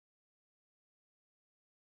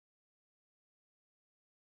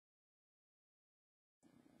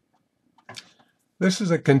This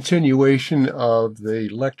is a continuation of the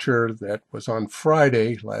lecture that was on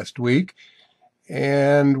Friday last week,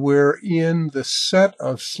 and we're in the set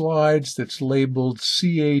of slides that's labeled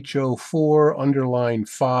CH04 underline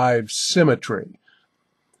 5 symmetry.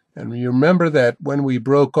 And you remember that when we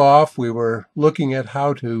broke off, we were looking at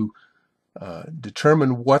how to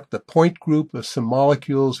determine what the point group of some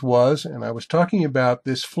molecules was, and I was talking about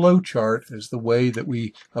this flow chart as the way that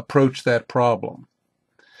we approach that problem.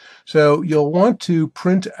 So you'll want to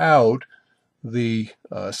print out the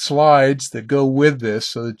slides that go with this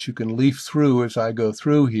so that you can leaf through as I go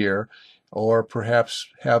through here, or perhaps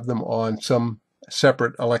have them on some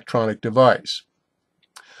separate electronic device.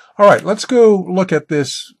 All right, let's go look at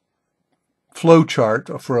this flow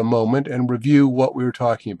chart for a moment and review what we were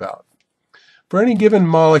talking about. For any given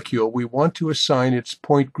molecule, we want to assign its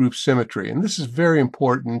point group symmetry, and this is very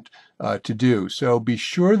important to do. So be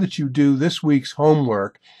sure that you do this week's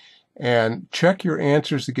homework and check your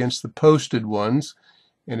answers against the posted ones.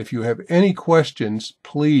 And if you have any questions,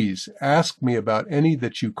 please ask me about any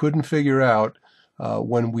that you couldn't figure out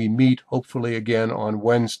when we meet, hopefully again on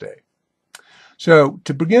Wednesday. So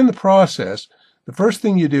to begin the process, the first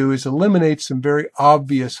thing you do is eliminate some very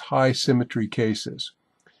obvious high symmetry cases.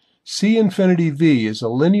 C infinity V is a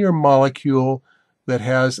linear molecule that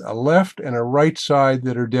has a left and a right side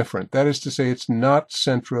that are different. That is to say, it's not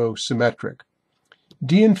centrosymmetric.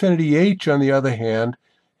 D infinity H, on the other hand,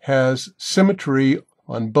 has symmetry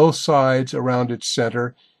on both sides around its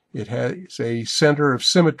center. It has a center of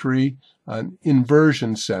symmetry, an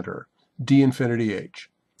inversion center, D infinity H.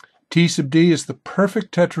 T sub D is the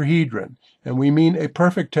perfect tetrahedron, and we mean a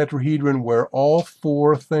perfect tetrahedron where all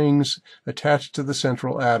four things attached to the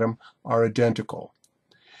central atom are identical.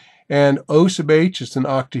 And O sub H is an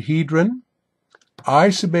octahedron. I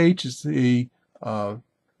sub H is the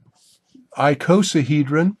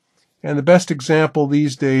icosahedron, and the best example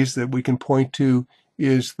these days that we can point to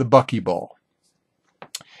is the buckyball.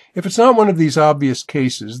 If it's not one of these obvious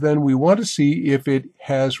cases, then we want to see if it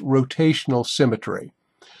has rotational symmetry.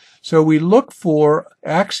 So we look for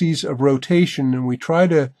axes of rotation, and we try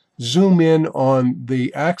to zoom in on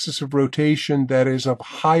the axis of rotation that is of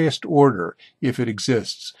highest order, if it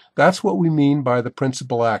exists. That's what we mean by the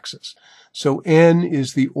principal axis. So n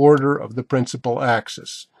is the order of the principal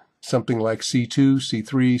axis, something like C2,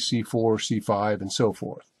 C3, C4, C5, and so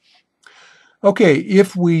forth. Okay,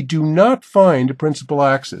 if we do not find a principal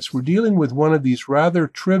axis, we're dealing with one of these rather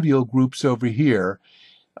trivial groups over here,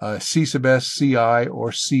 C sub S, Ci,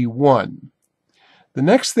 or C1. The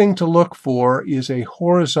next thing to look for is a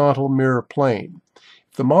horizontal mirror plane.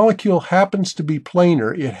 If the molecule happens to be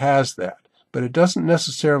planar, it has that, but it doesn't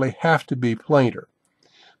necessarily have to be planar.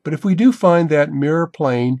 But if we do find that mirror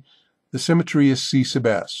plane, the symmetry is C sub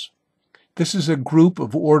S. This is a group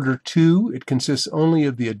of order 2. It consists only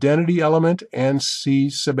of the identity element and C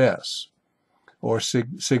sub S, or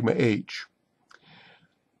sigma H.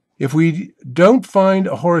 If we don't find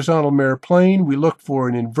a horizontal mirror plane, we look for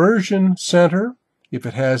an inversion center. If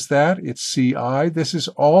it has that, it's Ci. This is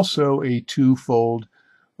also a twofold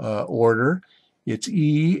order. It's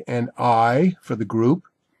E and I for the group.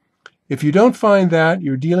 If you don't find that,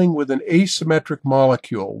 you're dealing with an asymmetric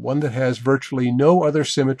molecule, one that has virtually no other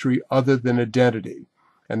symmetry other than identity,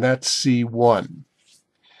 and that's C1.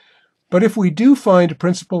 But if we do find a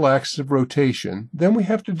principal axis of rotation, then we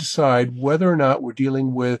have to decide whether or not we're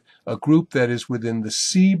dealing with a group that is within the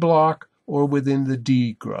C block or within the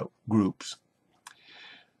D groups.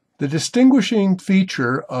 The distinguishing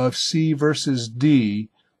feature of C versus D,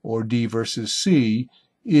 or D versus C,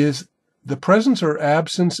 is the presence or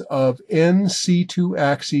absence of n C2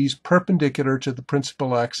 axes perpendicular to the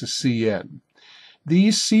principal axis Cn.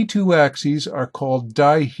 These C2 axes are called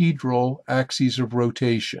dihedral axes of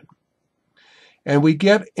rotation. And we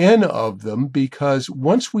get n of them because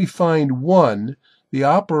once we find one, the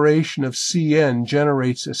operation of Cn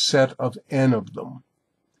generates a set of n of them.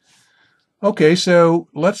 Okay, so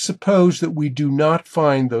let's suppose that we do not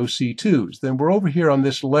find those C2s. Then we're over here on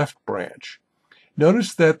this left branch.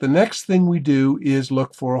 Notice that the next thing we do is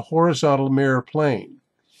look for a horizontal mirror plane.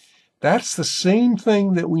 That's the same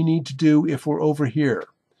thing that we need to do if we're over here.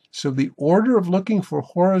 So the order of looking for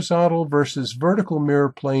horizontal versus vertical mirror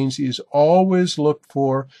planes is always look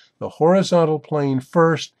for the horizontal plane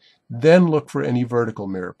first, then look for any vertical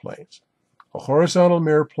mirror planes. A horizontal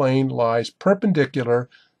mirror plane lies perpendicular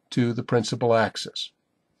to the principal axis.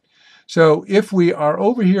 So if we are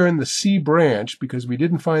over here in the C branch, because we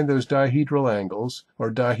didn't find those dihedral angles,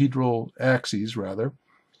 or dihedral axes rather,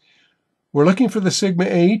 we're looking for the sigma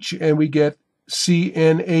H, and we get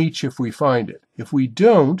CNH if we find it. If we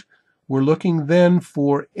don't, we're looking then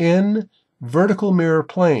for N vertical mirror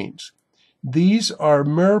planes. These are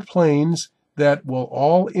mirror planes that will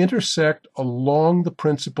all intersect along the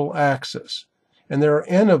principal axis. And there are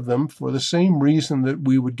n of them for the same reason that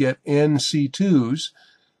we would get n C2s.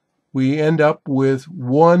 We end up with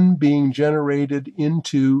one being generated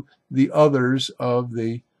into the others of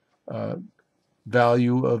the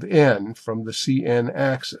value of n from the Cn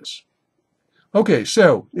axis. Okay,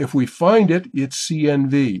 so if we find it, it's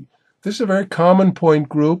CNV. This is a very common point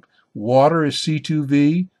group. Water is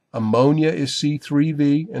C2V, ammonia is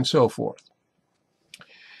C3V, and so forth.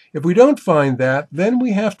 If we don't find that, then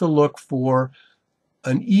we have to look for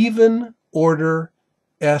an even order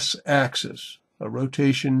S-axis, a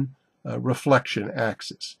rotation reflection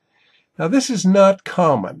axis. Now this is not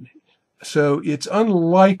common, so it's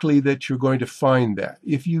unlikely that you're going to find that.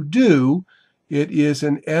 If you do, it is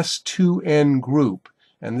an S2N group,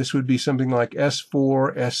 and this would be something like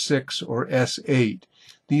S4, S6, or S8.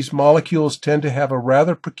 These molecules tend to have a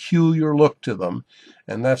rather peculiar look to them,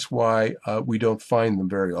 and that's why we don't find them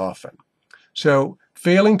very often. So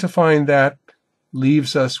failing to find that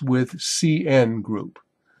leaves us with CN group.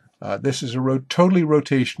 This is a totally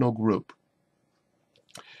rotational group.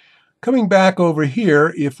 Coming back over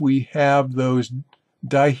here, if we have those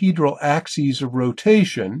dihedral axes of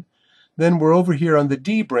rotation, then we're over here on the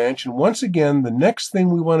D branch, and once again, the next thing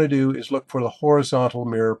we want to do is look for the horizontal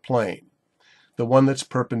mirror plane, the one that's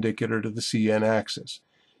perpendicular to the CN axis.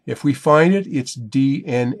 If we find it, it's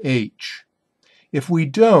DNH. If we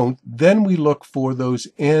don't, then we look for those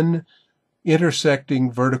N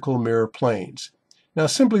intersecting vertical mirror planes. Now,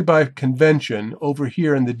 simply by convention, over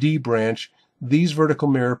here in the D branch, these vertical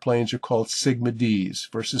mirror planes are called sigma Ds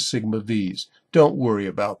versus sigma Vs. Don't worry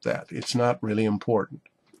about that. It's not really important.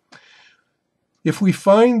 If we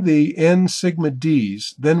find the N sigma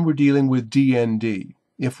Ds, then we're dealing with DND.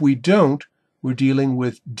 If we don't, we're dealing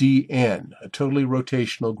with DN, a totally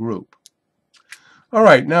rotational group. All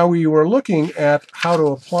right, now we were looking at how to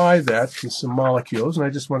apply that to some molecules, and I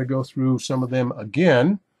just want to go through some of them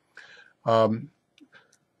again.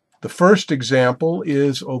 The first example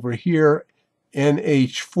is over here,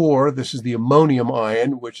 NH4. This is the ammonium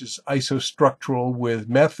ion, which is isostructural with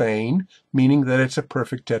methane, meaning that it's a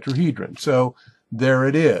perfect tetrahedron. So there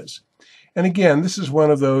it is. And again, this is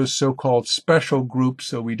one of those so-called special groups,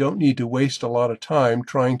 so we don't need to waste a lot of time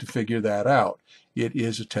trying to figure that out. It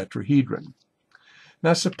is a tetrahedron.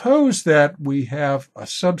 Now suppose that we have a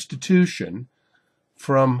substitution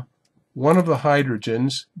from one of the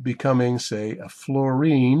hydrogens becoming, say, a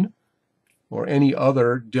fluorine or any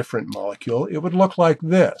other different molecule. It would look like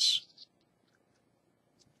this.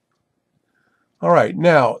 All right,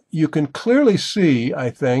 now you can clearly see, I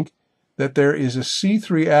think, that there is a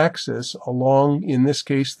C3 axis along, in this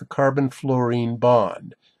case, the carbon-fluorine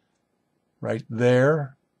bond. Right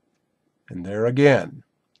there and there again.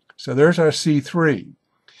 So there's our C3.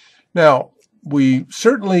 Now, we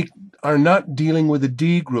certainly are not dealing with a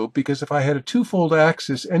D group, because if I had a twofold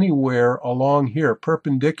axis anywhere along here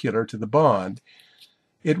perpendicular to the bond,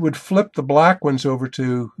 it would flip the black ones over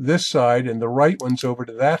to this side and the right ones over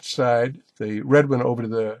to that side, the red one over to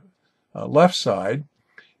the left side.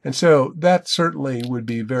 And so that certainly would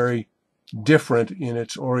be very different in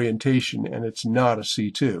its orientation, and it's not a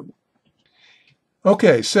C2.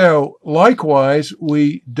 Okay, so likewise,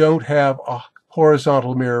 we don't have a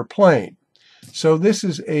horizontal mirror plane. So this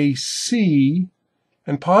is a C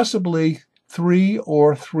and possibly 3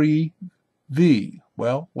 or 3V.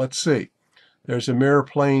 Well, let's see. There's a mirror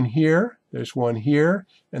plane here, there's one here,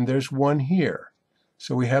 and there's one here.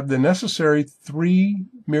 So we have the necessary 3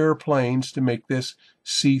 mirror planes to make this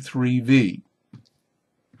C3V.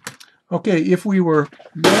 Okay, if we were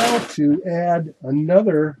now to add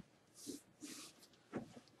another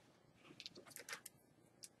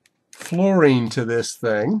fluorine to this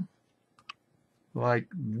thing, like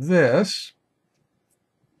this,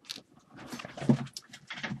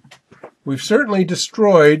 we've certainly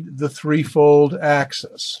destroyed the threefold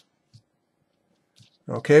axis.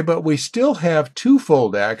 Okay, but we still have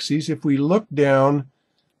twofold axes if we look down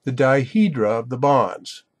the dihedra of the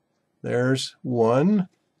bonds. There's one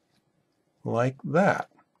like that.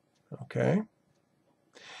 Okay.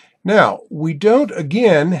 Now, we don't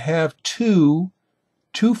again have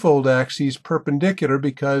twofold axes perpendicular,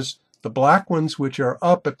 because the black ones which are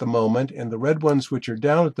up at the moment and the red ones which are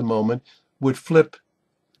down at the moment would flip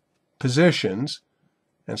positions,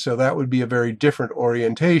 and so that would be a very different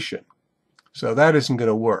orientation. So that isn't going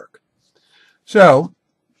to work. So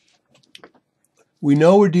we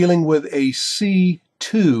know we're dealing with a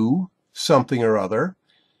C2 something or other,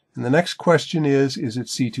 and the next question is it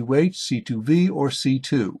C2H, C2V, or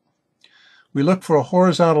C2? We look for a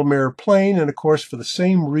horizontal mirror plane, and of course for the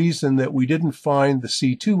same reason that we didn't find the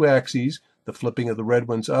C2 axes, the flipping of the red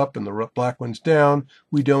ones up and the black ones down,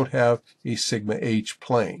 we don't have a sigma H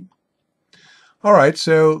plane. All right,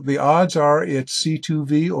 so the odds are it's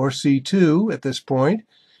C2V or C2 at this point,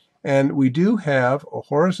 and we do have a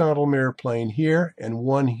horizontal mirror plane here and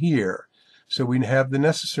one here. So we have the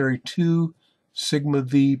necessary 2 sigma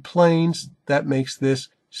V planes. That makes this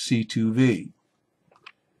C2V.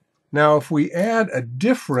 Now, if we add a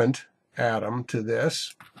different atom to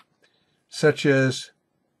this, such as,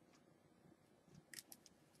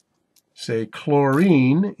 say,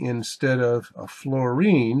 chlorine instead of a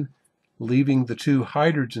fluorine, leaving the 2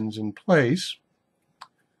 hydrogens in place,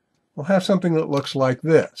 we'll have something that looks like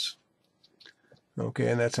this. Okay,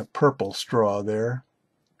 and that's a purple straw there.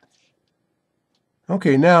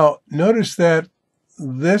 Okay, now notice that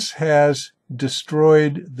this has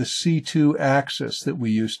destroyed the C2 axis that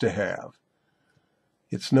we used to have.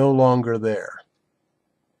 It's no longer there.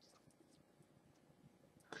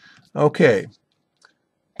 Okay,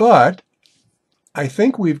 but I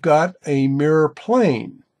think we've got a mirror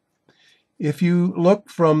plane. If you look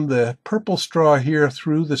from the purple straw here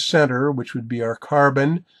through the center, which would be our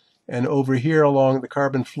carbon, and over here along the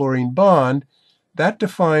carbon-fluorine bond, that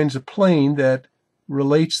defines a plane that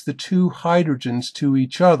relates the 2 hydrogens to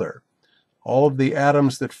each other. All of the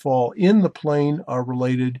atoms that fall in the plane are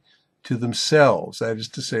related to themselves. That is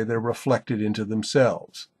to say, they're reflected into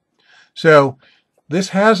themselves. So this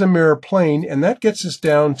has a mirror plane, and that gets us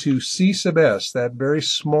down to C sub S, that very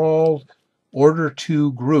small order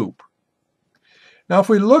 2 group. Now, if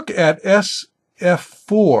we look at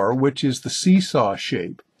SF4, which is the seesaw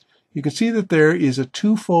shape, you can see that there is a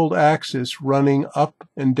 2-fold axis running up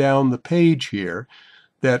and down the page here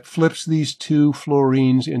that flips these 2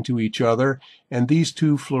 fluorines into each other, and these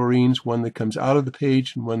 2 fluorines, one that comes out of the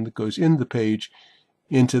page and one that goes in the page,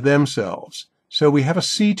 into themselves. So we have a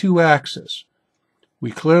C2 axis.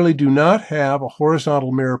 We clearly do not have a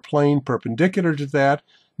horizontal mirror plane perpendicular to that,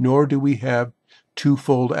 nor do we have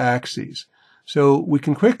 2-fold axes. So we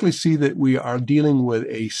can quickly see that we are dealing with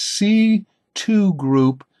a C2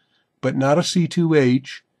 group, but not a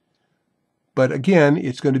C2H. But again,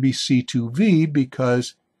 it's going to be C2V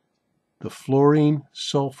because the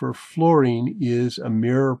fluorine-sulfur-fluorine is a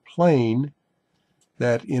mirror plane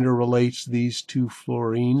that interrelates these 2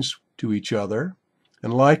 fluorines to each other.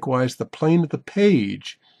 And likewise, the plane of the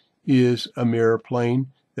page is a mirror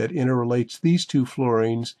plane that interrelates these 2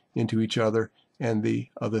 fluorines into each other, and the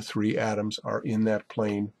other 3 atoms are in that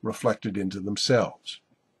plane reflected into themselves.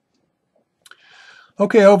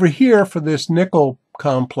 Okay, over here for this nickel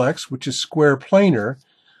complex, which is square planar,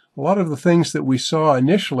 a lot of the things that we saw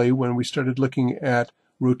initially when we started looking at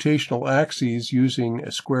rotational axes using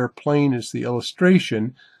a square plane as the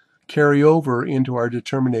illustration carry over into our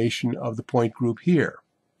determination of the point group here.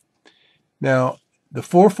 Now, the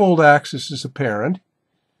 4-fold axis is apparent.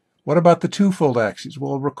 What about the 2-fold axes?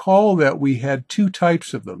 Well, recall that we had 2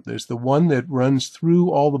 types of them. There's the one that runs through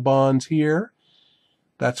all the bonds here.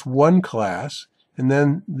 That's one class. And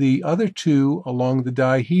then the other 2 along the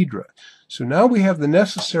dihedra. So now we have the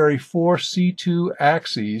necessary 4 C2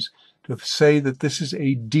 axes to say that this is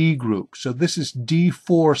a D group. So this is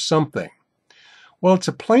D4 something. Well, it's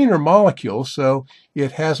a planar molecule, so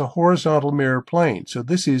it has a horizontal mirror plane. So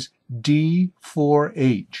this is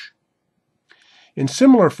D4H. In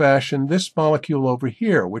similar fashion, this molecule over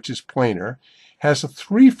here, which is planar, has a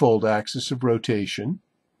 3-fold axis of rotation.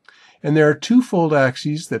 And there are 2-fold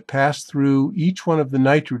axes that pass through each one of the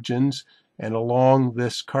nitrogens and along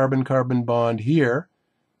this carbon-carbon bond here.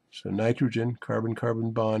 So nitrogen, carbon-carbon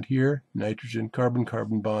bond here, nitrogen,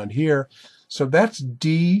 carbon-carbon bond here. So that's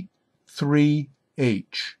D3H.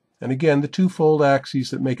 And again, the 2-fold axes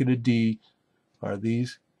that make it a D are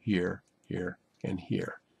these here, here, and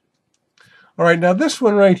here. All right, now this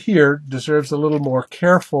one right here deserves a little more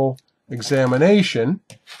careful examination.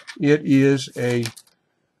 It is a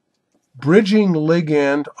bridging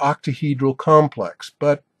ligand octahedral complex,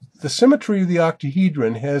 but the symmetry of the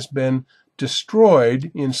octahedron has been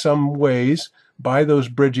destroyed in some ways by those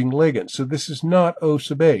bridging ligands. So this is not O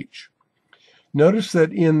sub H. Notice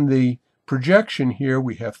that in the projection here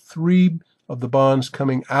we have 3 of the bonds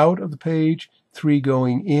coming out of the page, 3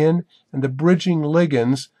 going in, and the bridging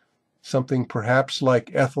ligands, something perhaps like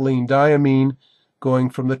ethylene diamine, going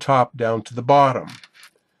from the top down to the bottom.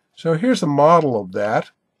 So here's a model of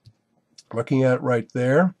that. Looking at it right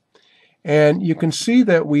there, and you can see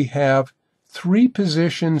that we have 3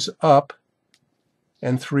 positions up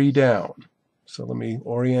and 3 down. So let me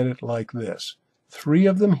orient it like this. 3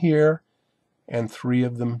 of them here and 3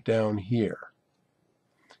 of them down here.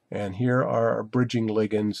 And here are our bridging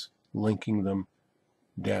ligands linking them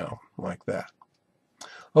down like that.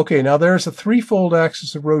 Okay, now there's a threefold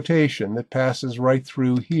axis of rotation that passes right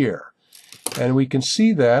through here. And we can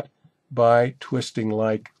see that by twisting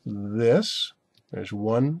like this. There's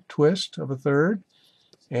one twist of a third,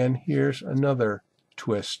 and here's another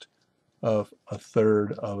twist of a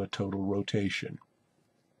third of a total rotation.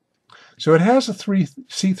 So it has a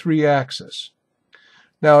C3 axis.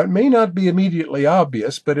 Now it may not be immediately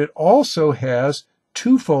obvious, but it also has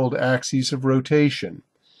twofold axes of rotation.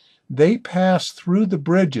 They pass through the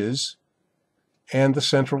bridges and the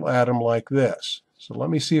central atom like this. So let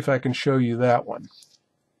me see if I can show you that one.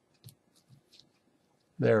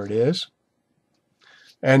 There it is.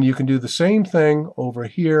 And you can do the same thing over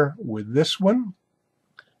here with this one,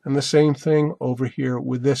 and the same thing over here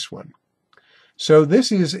with this one. So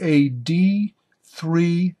this is a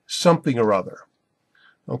D3 something or other.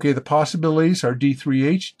 Okay, the possibilities are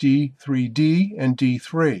D3H, D3D, and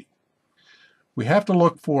D3. We have to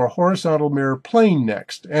look for a horizontal mirror plane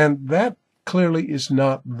next, and that clearly is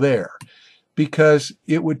not there, because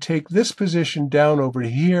it would take this position down over to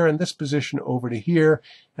here and this position over to here,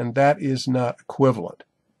 and that is not equivalent.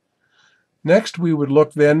 Next, we would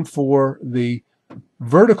look then for the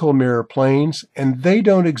vertical mirror planes, and they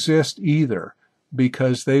don't exist either,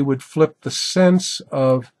 because they would flip the sense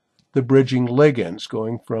of the bridging ligands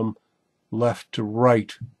going from left to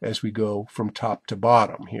right as we go from top to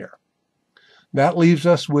bottom here. That leaves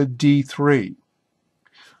us with D3.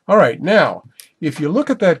 All right, now, if you look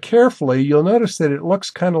at that carefully, you'll notice that it looks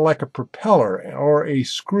kind of like a propeller or a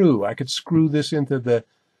screw. I could screw this into the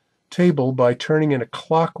table by turning in a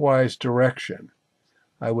clockwise direction.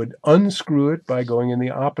 I would unscrew it by going in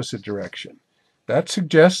the opposite direction. That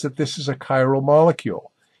suggests that this is a chiral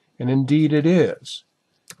molecule, and indeed it is.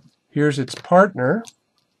 Here's its partner,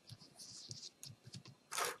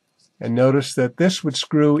 and notice that this would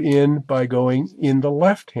screw in by going in the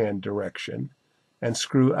left-hand direction and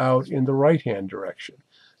screw out in the right-hand direction.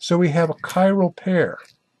 So we have a chiral pair.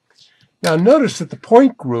 Now notice that the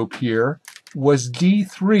point group here was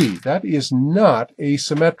D3. That is not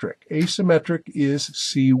asymmetric. Asymmetric is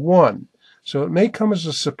C1. So it may come as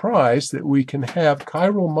a surprise that we can have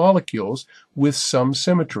chiral molecules with some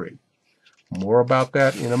symmetry. More about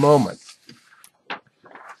that in a moment.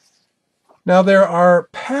 Now there are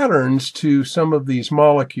patterns to some of these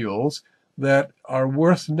molecules that are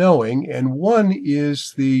worth knowing, and one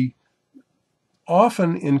is the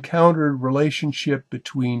often encountered relationship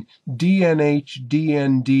between DNH,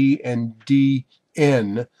 DND, and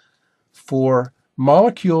DN for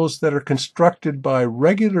molecules that are constructed by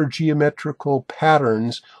regular geometrical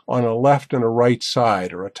patterns on a left and a right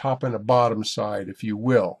side, or a top and a bottom side, if you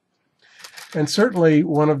will. And certainly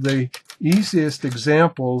one of the easiest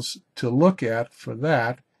examples to look at for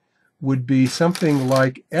that would be something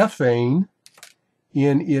like ethane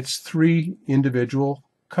in its three individual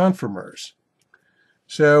conformers.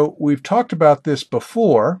 So we've talked about this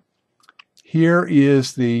before. Here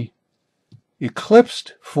is the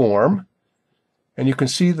eclipsed form, and you can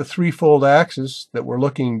see the threefold axis that we're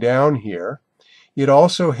looking down here. It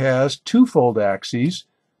also has twofold axes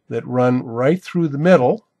that run right through the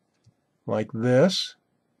middle, like this.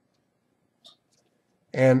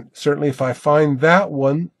 And certainly if I find that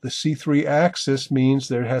one, the C3 axis means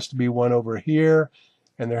there has to be one over here,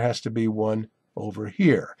 and there has to be one over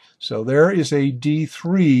here. So there is a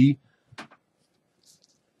D3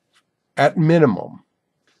 at minimum.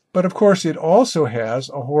 But of course it also has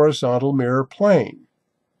a horizontal mirror plane.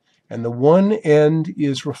 And the one end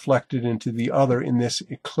is reflected into the other in this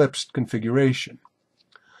eclipsed configuration.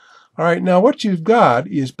 All right, now what you've got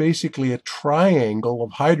is basically a triangle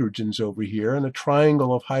of hydrogens over here and a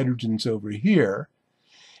triangle of hydrogens over here,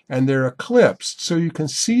 and they're eclipsed. So you can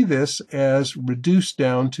see this as reduced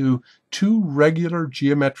down to two regular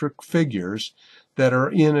geometric figures that are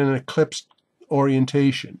in an eclipsed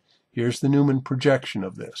orientation. Here's the Newman projection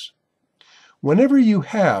of this. Whenever you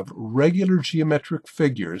have regular geometric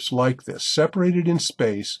figures like this, separated in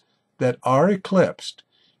space, that are eclipsed,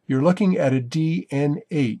 you're looking at a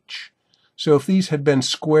DNH. So if these had been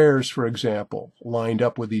squares, for example, lined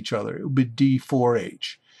up with each other, it would be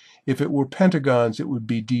D4H. If it were pentagons, it would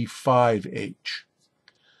be D5H.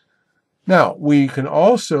 Now, we can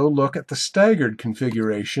also look at the staggered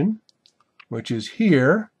configuration, which is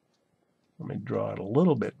here. Let me draw it a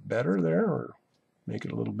little bit better there, or make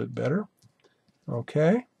it a little bit better.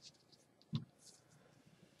 Okay.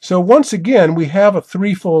 So once again, we have a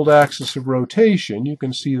threefold axis of rotation. You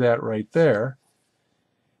can see that right there.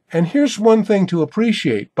 And here's one thing to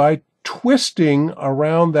appreciate. By twisting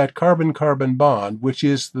around that carbon-carbon bond, which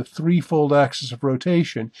is the threefold axis of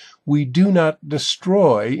rotation, we do not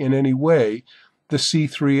destroy in any way the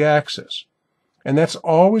C3 axis. And that's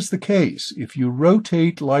always the case. If you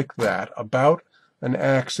rotate like that about an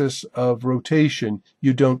axis of rotation,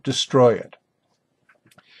 you don't destroy it.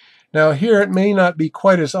 Now here it may not be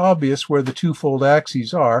quite as obvious where the twofold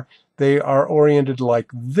axes are. They are oriented like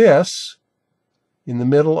this in the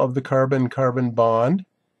middle of the carbon-carbon bond,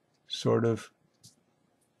 sort of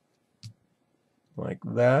like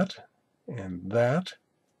that, and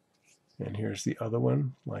here's the other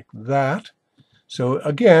one like that. So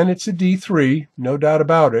again, it's a D3, no doubt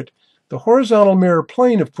about it. The horizontal mirror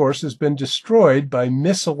plane, of course, has been destroyed by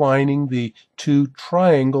misaligning the two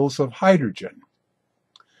triangles of hydrogen.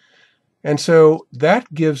 And so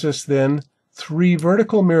that gives us then three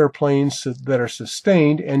vertical mirror planes that are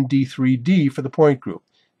sustained and D3D for the point group.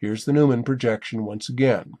 Here's the Newman projection once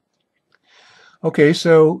again. Okay,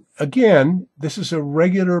 so again, this is a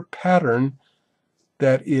regular pattern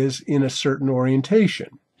that is in a certain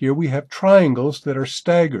orientation. Here we have triangles that are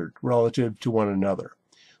staggered relative to one another.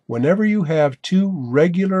 Whenever you have two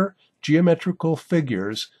regular geometrical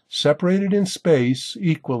figures separated in space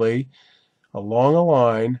equally along a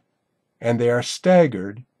line, and they are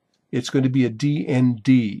staggered, it's going to be a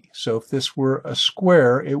DND. So if this were a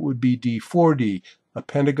square, it would be D4D, a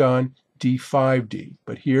pentagon, D5D.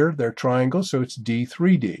 But here they're triangles, so it's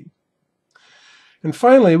D3D. And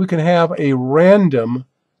finally, we can have a random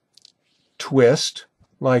twist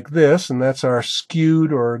like this, and that's our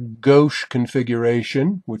skewed or gauche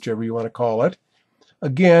configuration, whichever you want to call it.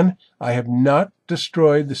 Again, I have not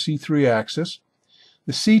destroyed the C3 axis.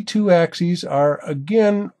 The C2 axes are,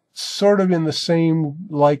 again, sort of in the same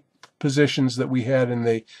like positions that we had in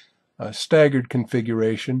the staggered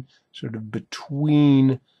configuration, sort of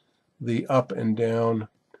between the up and down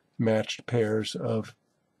matched pairs of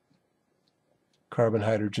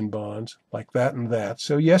carbon-hydrogen bonds, like that and that.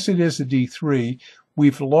 So yes, it is a D3.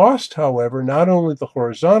 We've lost, however, not only the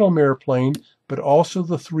horizontal mirror plane, but also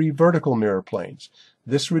the three vertical mirror planes.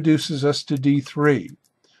 This reduces us to D3.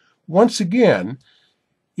 Once again,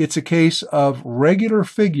 it's a case of regular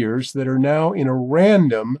figures that are now in a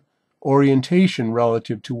random orientation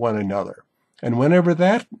relative to one another. And whenever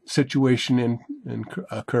that situation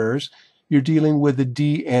occurs, you're dealing with a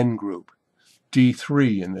DN group,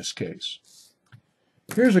 D3 in this case.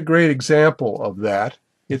 Here's a great example of that.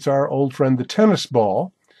 It's our old friend the tennis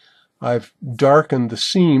ball. I've darkened the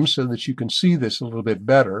seams so that you can see this a little bit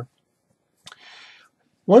better.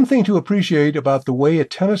 One thing to appreciate about the way a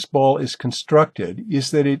tennis ball is constructed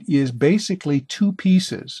is that it is basically two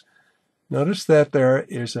pieces. Notice that there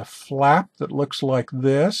is a flap that looks like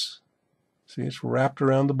this. See, it's wrapped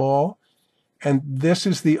around the ball. And this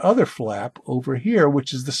is the other flap over here,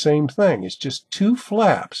 which is the same thing. It's just two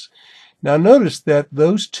flaps. Now notice that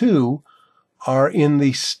those two are in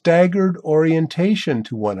the staggered orientation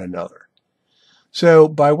to one another. So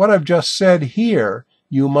by what I've just said here,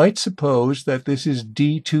 you might suppose that this is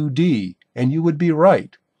D2D, and you would be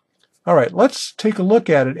right. All right, let's take a look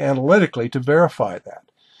at it analytically to verify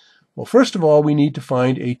that. Well, first of all, we need to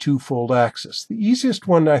find a twofold axis. The easiest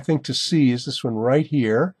one, I think, to see is this one right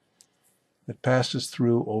here that passes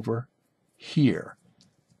through over here.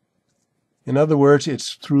 In other words,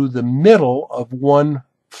 it's through the middle of one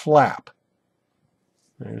flap.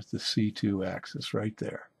 There's the C2 axis right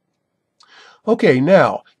there. Okay,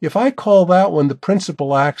 now, if I call that one the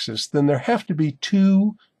principal axis, then there have to be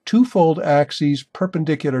two twofold axes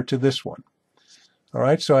perpendicular to this one. All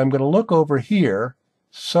right, so I'm going to look over here,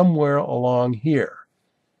 somewhere along here.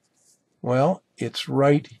 Well, it's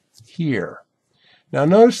right here. Now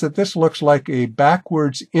notice that this looks like a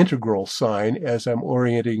backwards integral sign as I'm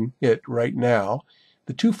orienting it right now.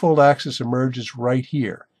 The twofold axis emerges right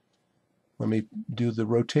here. Let me do the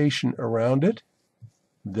rotation around it.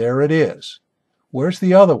 There it is. Where's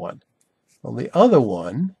the other one? Well, the other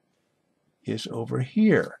one is over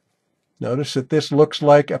here. Notice that this looks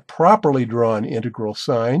like a properly drawn integral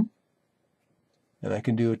sign. And I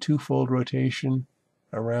can do a twofold rotation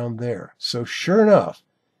around there. So sure enough,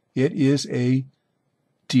 it is a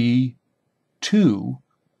D2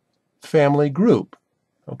 family group.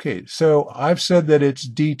 Okay, so I've said that it's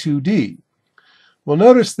D2D. Well,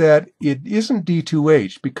 notice that it isn't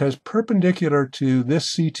D2H because perpendicular to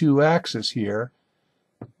this C2 axis here,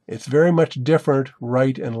 it's very much different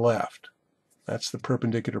right and left. That's the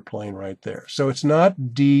perpendicular plane right there. So it's not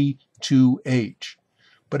D2H,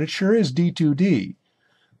 but it sure is D2D.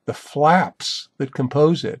 The flaps that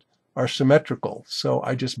compose it are symmetrical. So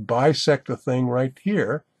I just bisect the thing right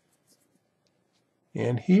here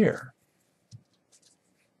and here.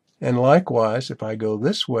 And likewise, if I go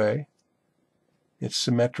this way, it's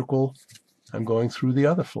symmetrical. I'm going through the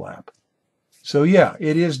other flap. So yeah,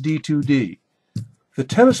 it is D2D. The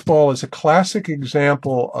tennis ball is a classic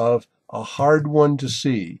example of a hard one to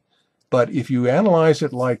see. But if you analyze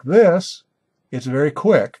it like this, it's very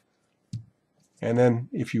quick. And then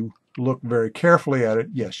if you look very carefully at it,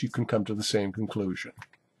 yes, you can come to the same conclusion.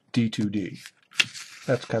 D2D.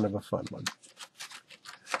 That's kind of a fun one.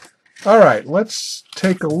 All right, let's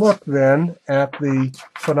take a look then at the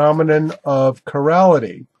phenomenon of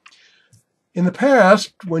chirality. In the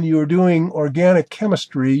past, when you were doing organic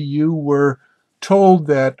chemistry, you were told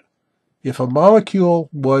that if a molecule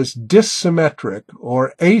was dissymmetric,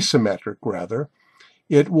 or asymmetric rather,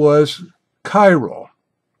 it was chiral.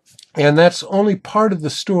 And that's only part of the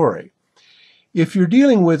story. If you're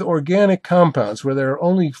dealing with organic compounds where there are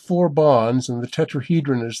only 4 bonds and the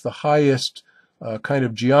tetrahedron is the highest kind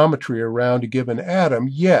of geometry around a given atom,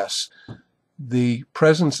 yes, the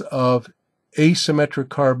presence of asymmetric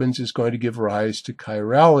carbons is going to give rise to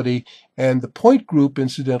chirality, and the point group,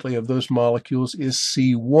 incidentally, of those molecules is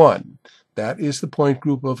C1. That is the point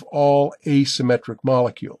group of all asymmetric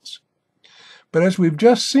molecules. But as we've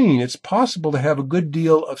just seen, it's possible to have a good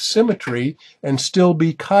deal of symmetry and still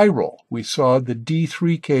be chiral. We saw the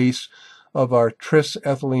D3 case of our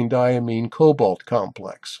tris-ethylene-diamine cobalt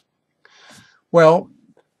complex. Well,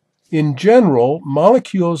 in general,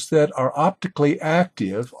 molecules that are optically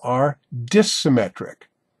active are dissymmetric.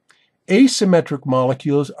 Asymmetric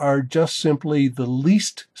molecules are just simply the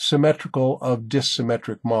least symmetrical of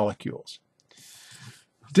dissymmetric molecules.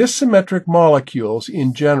 Dissymmetric molecules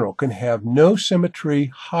in general can have no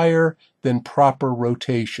symmetry higher than proper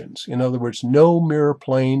rotations. In other words, no mirror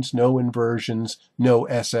planes, no inversions, no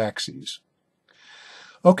s-axes.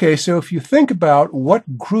 Okay, so if you think about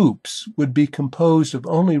what groups would be composed of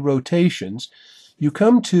only rotations, you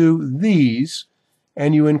come to these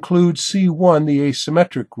and you include C1, the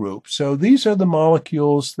asymmetric group. So these are the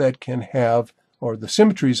molecules that can have, or the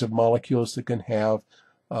symmetries of molecules that can have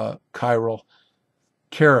chiral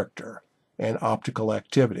character and optical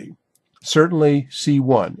activity. Certainly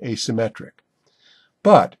C1, asymmetric.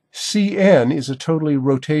 But Cn is a totally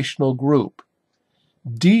rotational group.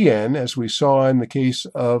 Dn, as we saw in the case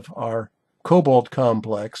of our cobalt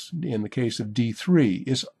complex, in the case of D3,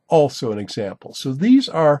 is also an example. So these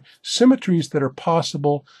are symmetries that are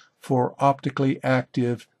possible for optically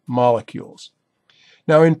active molecules.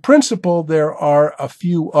 Now, in principle, there are a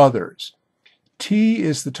few others. T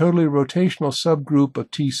is the totally rotational subgroup of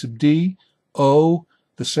T sub D, O,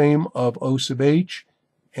 the same of O sub H,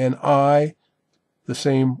 and I, the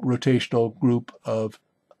same rotational group of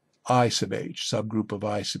I sub H, subgroup of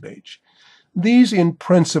I sub H. These, in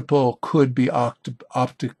principle, could be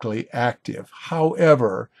optically active.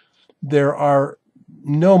 However, there are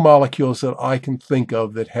no molecules that I can think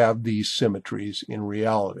of that have these symmetries in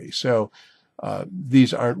reality. So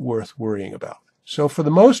these aren't worth worrying about. So for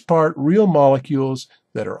the most part, real molecules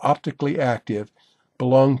that are optically active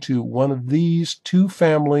belong to one of these 2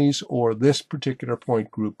 families or this particular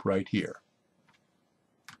point group right here.